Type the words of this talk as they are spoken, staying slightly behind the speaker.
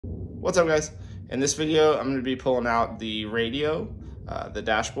What's up, guys? In this video, I'm going to be pulling out the radio, the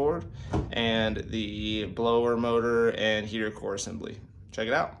dashboard, and the blower motor and heater core assembly. Check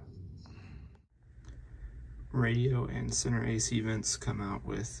it out. Radio and center AC vents come out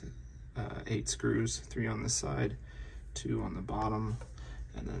with 8 screws, 3 on this side, 2 on the bottom,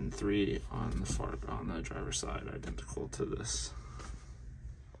 and then 3 on the driver's side, identical to this.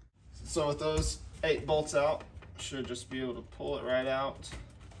 So with those 8 bolts out, should just be able to pull it right out.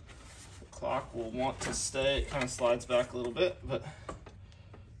 The clock will want to stay. It kind of slides back a little bit, but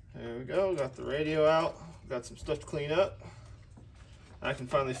there we go. Got the radio out. Got some stuff to clean up. I can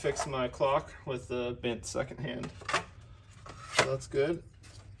finally fix my clock with the bent second hand. So that's good.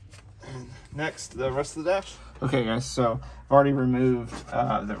 And next, the rest of the dash. Okay, guys, so I've already removed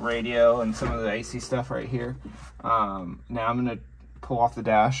the radio and some of the AC stuff right here. Now I'm going to pull off the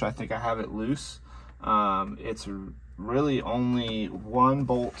dash. I think I have it loose. It's really only 1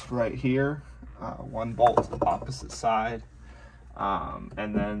 bolt right here, 1 bolt opposite side,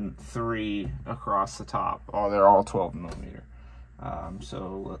 and then 3 across the top. Oh, they're all 12 millimeter.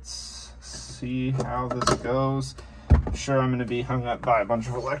 So let's see how this goes. I'm sure I'm going to be hung up by a bunch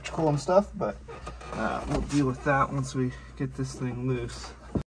of electrical and stuff, but we'll deal with that once we get this thing loose.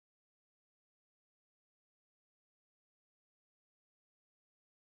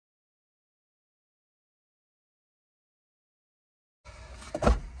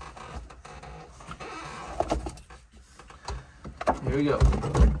 Here we go.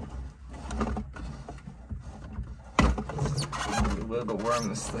 A little bit worm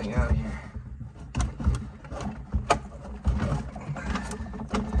this thing out here.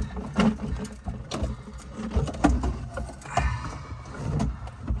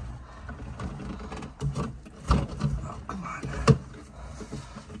 Oh, come on.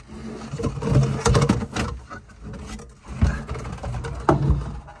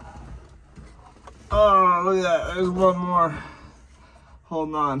 Oh, look at that. There's one more.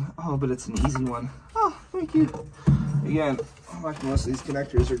 Holding on. Oh, but it's an easy one. Oh, thank you. Again, like most of these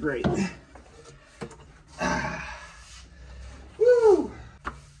connectors are great. Woo!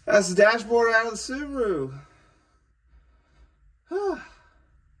 That's the dashboard out of the Subaru. I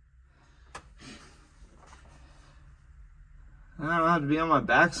don't have to be on my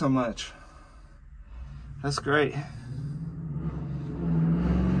back so much. That's great.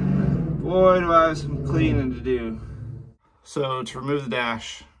 Boy, do I have some cleaning to do. So to remove the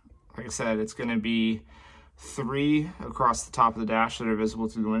dash, like I said, it's going to be 3 across the top of the dash that are visible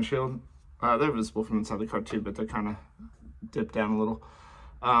through the windshield. They're visible from inside the car too, but they're kind of dipped down a little.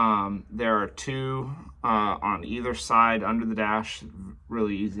 There are 2 on either side under the dash,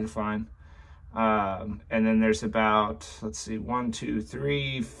 really easy to find. And then there's about, let's see, 1, 2,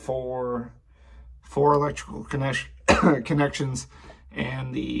 3, 4 electrical connections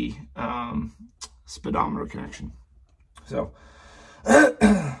and the speedometer connection. So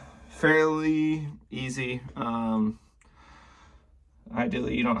fairly easy.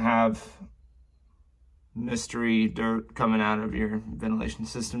 Ideally you don't have mystery dirt coming out of your ventilation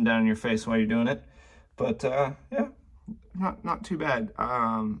system down in your face while you're doing it, but yeah, not too bad.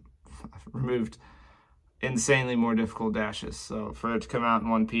 I've removed insanely more difficult dashes, so for it to come out in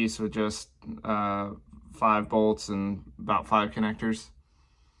one piece with just 5 bolts and about 5 connectors,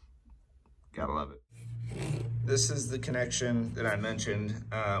 gotta love it. This is the connection that I mentioned,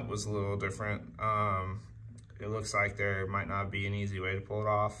 was a little different. It looks like there might not be an easy way to pull it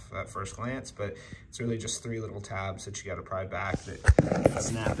off at first glance, but it's really just 3 little tabs that you got to pry back that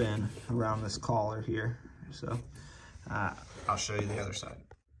snap in around this collar here. So I'll show you the other side.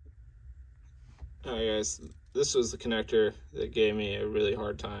 All right, guys, this was the connector that gave me a really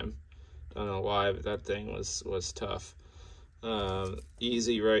hard time. Don't know why, but that thing was tough.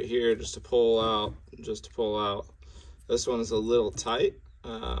 Easy right here, just to pull out. This one is a little tight,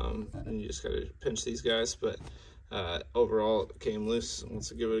 and you just gotta pinch these guys, but overall it came loose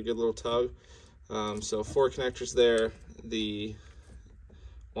once I give it a good little tug. So 4 connectors there. The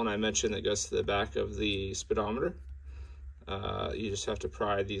one I mentioned that goes to the back of the speedometer, you just have to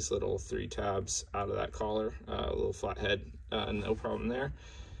pry these little 3 tabs out of that collar, a little flat head, no problem there.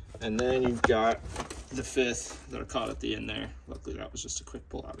 And then you've got the 5th that are caught at the end there. Luckily that was just a quick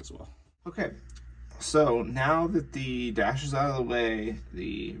pull out as well. Okay, so now that the dash is out of the way,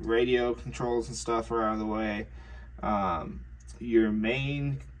 the radio controls and stuff are out of the way, your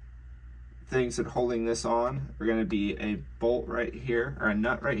main things that are holding this on are going to be a bolt right here, or a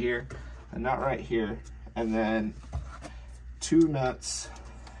nut right here, a nut right here, and then 2 nuts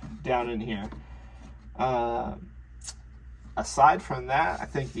down in here. Aside from that, I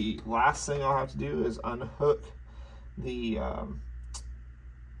think the last thing I'll have to do is unhook the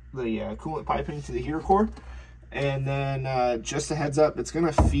coolant piping to the heater core. And then just a heads up, it's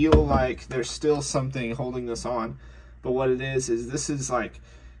gonna feel like there's still something holding this on. But what it is this is like,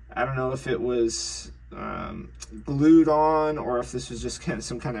 I don't know if it was glued on or if this was just kind of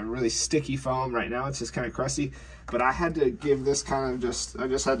some kind of really sticky foam. Right now it's just kind of crusty, but I had to give this kind of I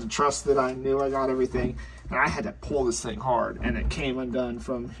just had to trust that I knew I got everything, and I had to pull this thing hard, and it came undone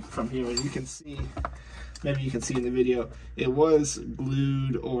from here. And you can see, maybe you can see in the video, it was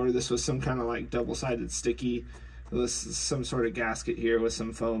glued, or this was some kind of like double-sided sticky, this some sort of gasket here with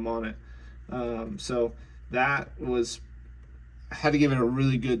some foam on it. So that was, I had to give it a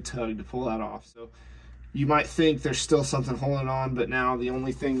really good tug to pull that off. So you might think there's still something holding on, but now the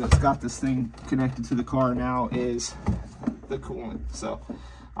only thing that's got this thing connected to the car now is the coolant. So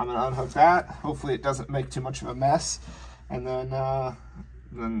I'm gonna unhook that. Hopefully it doesn't make too much of a mess. And then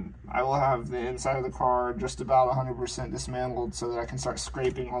I will have the inside of the car just about 100% dismantled so that I can start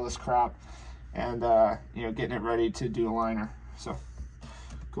scraping all this crap and you know, getting it ready to do a liner. So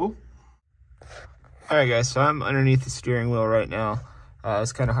cool. All right, guys, so I'm underneath the steering wheel right now.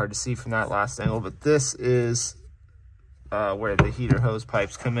 It's kind of hard to see from that last angle, but this is where the heater hose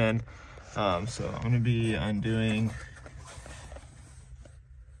pipes come in. So I'm going to be undoing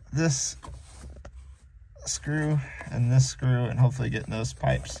this screw and this screw, and hopefully getting those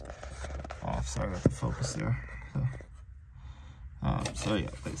pipes off. Sorry about the focus there. So yeah,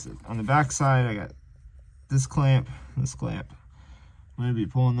 like I said, on the back side, I got this clamp, this clamp. I'm going to be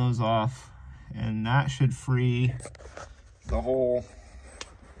pulling those off, and that should free the whole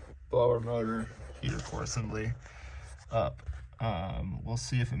blower motor heater core assembly up. We'll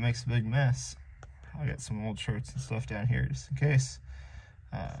see if it makes a big mess. I got some old shirts and stuff down here just in case.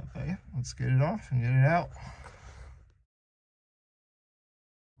 But yeah, let's get it off and get it out.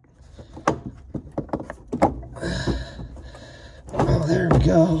 Oh, there we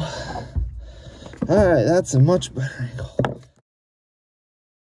go. All right, that's a much better angle.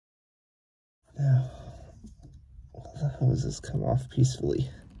 Now, the hoses come off peacefully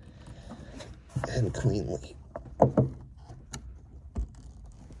and cleanly.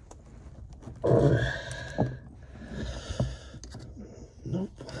 Nope.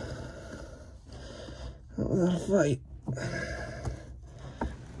 Not without a fight.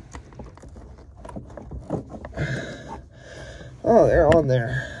 Oh, they're on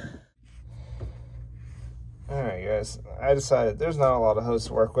there. Alright guys, I decided there's not a lot of hose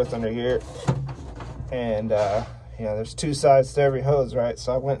to work with under here. And yeah, there's two sides to every hose, right?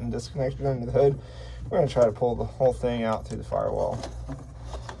 So I went and disconnected under the hood. We're gonna try to pull the whole thing out through the firewall.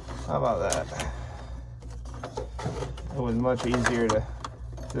 How about that? It was much easier to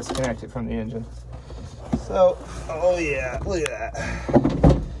disconnect it from the engine. So, oh yeah, look at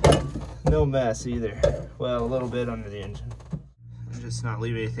that. No mess either. Well, a little bit under the engine. And just not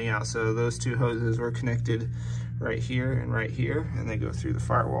leave anything out. So those two hoses were connected right here, and they go through the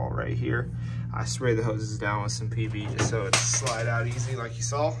firewall right here. I spray the hoses down with some PB just so it slide out easy like you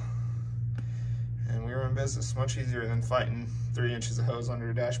saw. And we were in business. Much easier than fighting 3 inches of hose under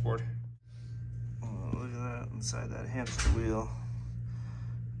a dashboard. Oh, look at that inside that hamster wheel.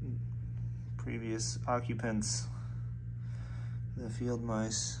 Previous occupants, the field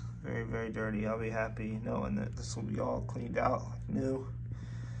mice, very, very dirty. I'll be happy knowing that this will be all cleaned out like new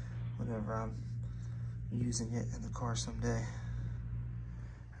whenever I'm using it in the car someday.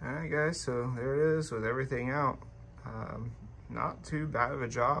 Alright guys, so there it is with everything out. Not too bad of a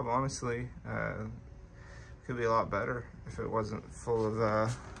job, honestly. Could be a lot better if it wasn't full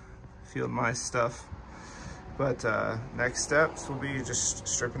of field mice stuff. But next steps will be just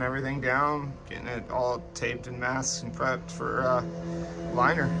stripping everything down, getting it all taped and masked and prepped for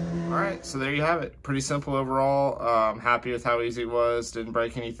liner. All right, so there you have it. Pretty simple overall. I'm happy with how easy it was. Didn't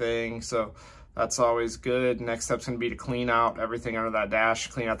break anything, so that's always good. Next step's gonna be to clean out everything under that dash,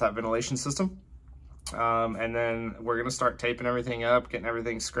 clean out that ventilation system. And then we're gonna start taping everything up, getting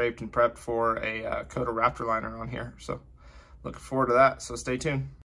everything scraped and prepped for a coat of Raptor liner on here. So looking forward to that, so stay tuned.